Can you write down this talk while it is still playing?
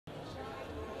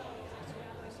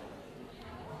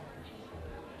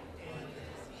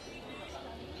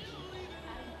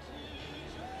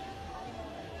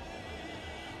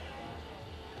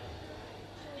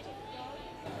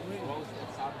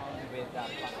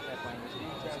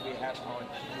We have our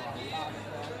Thienot,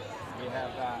 we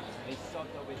have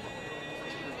risotto with.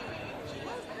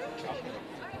 Okay.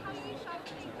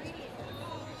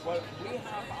 Well, we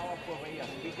have our purveyors.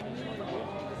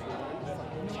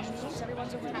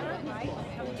 Everyone's over there, right?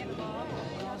 Come get involved.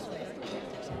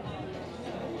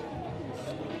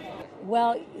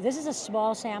 Well, this is a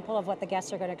small sample of what the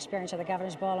guests are going to experience at the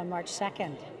Governor's Ball on March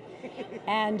 2nd.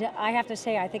 And I have to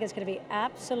say, I think it's going to be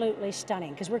absolutely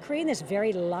stunning because we're creating this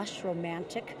very lush,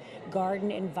 romantic garden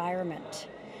environment.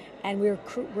 And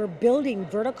we're building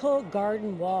vertical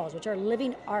garden walls, which are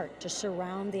living art to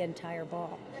surround the entire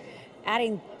ball.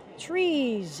 Adding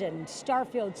trees and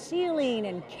star-filled ceiling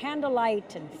and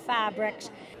candlelight and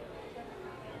fabrics.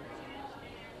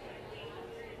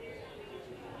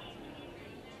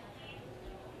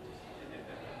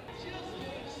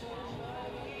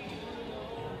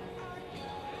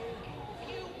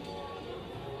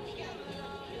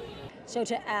 So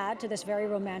to add to this very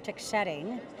romantic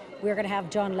setting, we're going to have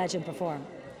John Legend perform.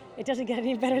 It doesn't get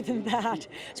any better than that.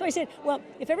 So I said, well,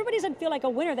 if everybody doesn't feel like a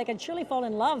winner, they can surely fall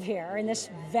in love here in this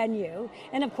venue.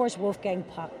 And of course, Wolfgang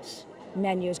Puck's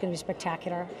menu is going to be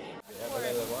spectacular. We have a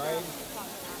little wine.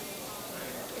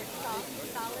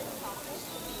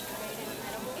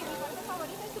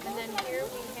 And then here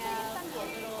we have a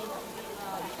little.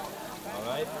 All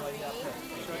right.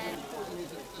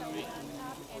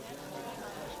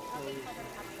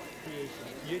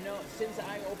 You know, since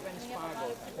I opened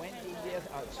Spargo 20 years,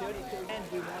 32, and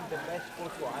we want the best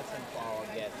food for us and for our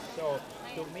guests. So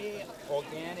to me,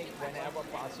 organic whenever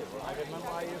possible. I remember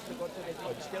I used to go to the,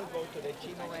 or still go to the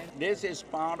Chino Ranch. This is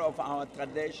part of our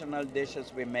traditional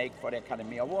dishes we make for the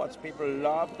Academy Awards. People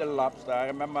love the lobster. I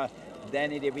remember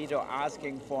Danny DeVito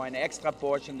asking for an extra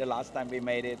portion the last time we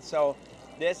made it. So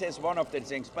this is one of the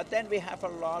things. But then we have a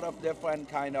lot of different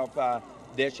kind of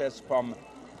dishes from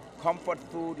comfort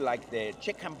food like the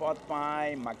chicken pot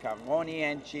pie, macaroni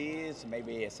and cheese,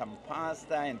 maybe some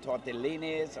pasta and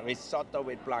tortellinis, risotto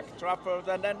with black truffles,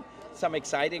 and then some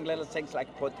exciting little things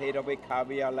like potato with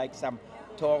caviar, like some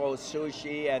toro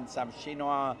sushi and some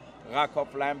chinois rack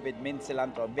of lamb with mint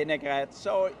cilantro vinaigrette.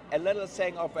 So a little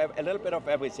bit of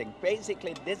everything.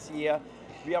 Basically this year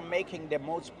we are making the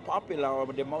most popular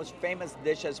or the most famous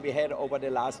dishes we had over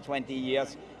the last 20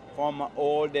 years from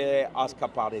all the Oscar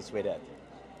parties with it.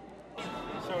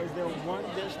 So is there one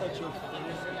dish that your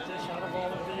favorite dish out of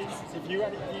all of these? If you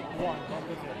had to eat one, what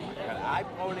would it be? I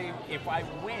probably, if I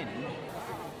win,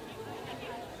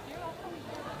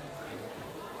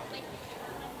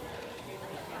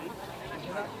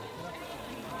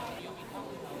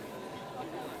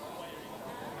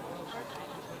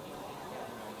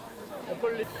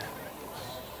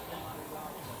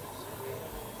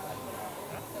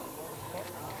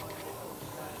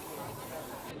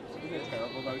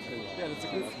 terrible notion. Yeah, that's a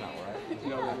good. That's not right.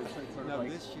 No, it's sort of like,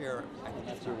 this year, I think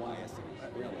that's your bias,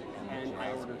 really. And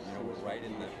I ordered, we're right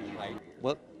in the height.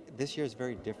 Well, this year is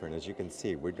very different, as you can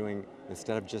see. We're doing,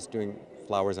 instead of just doing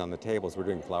flowers on the tables, we're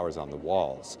doing flowers on the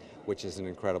walls, which is an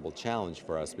incredible challenge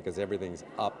for us because everything's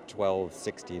up 12,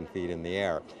 16 feet in the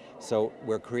air. So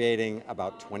we're creating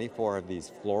about 24 of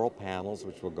these floral panels,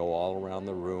 which will go all around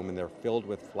the room, and they're filled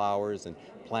with flowers and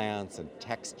plants and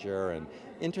texture and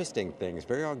interesting things,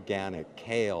 very organic,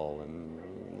 kale and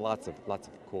lots of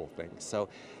cool things. So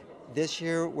this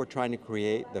year we're trying to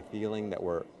create the feeling that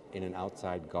we're in an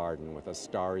outside garden with a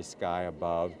starry sky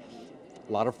above,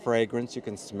 a lot of fragrance. You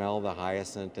can smell the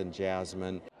hyacinth and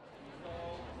jasmine.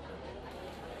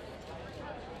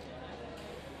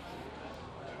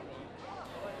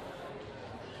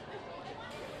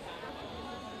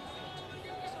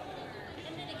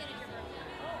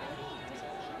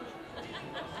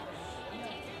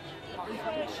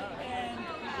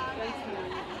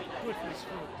 Good for his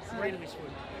food, great with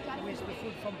food. With the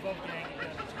food from Wolfgang.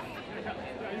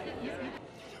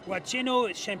 Well,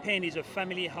 Thienot champagne is a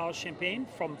family house champagne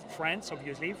from France,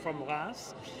 obviously, from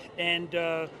Reims. And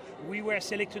we were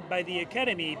selected by the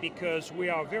Academy because we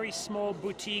are a very small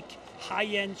boutique,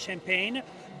 high-end champagne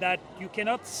that you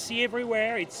cannot see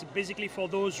everywhere. It's basically for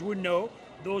those who know,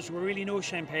 those who really know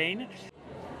champagne.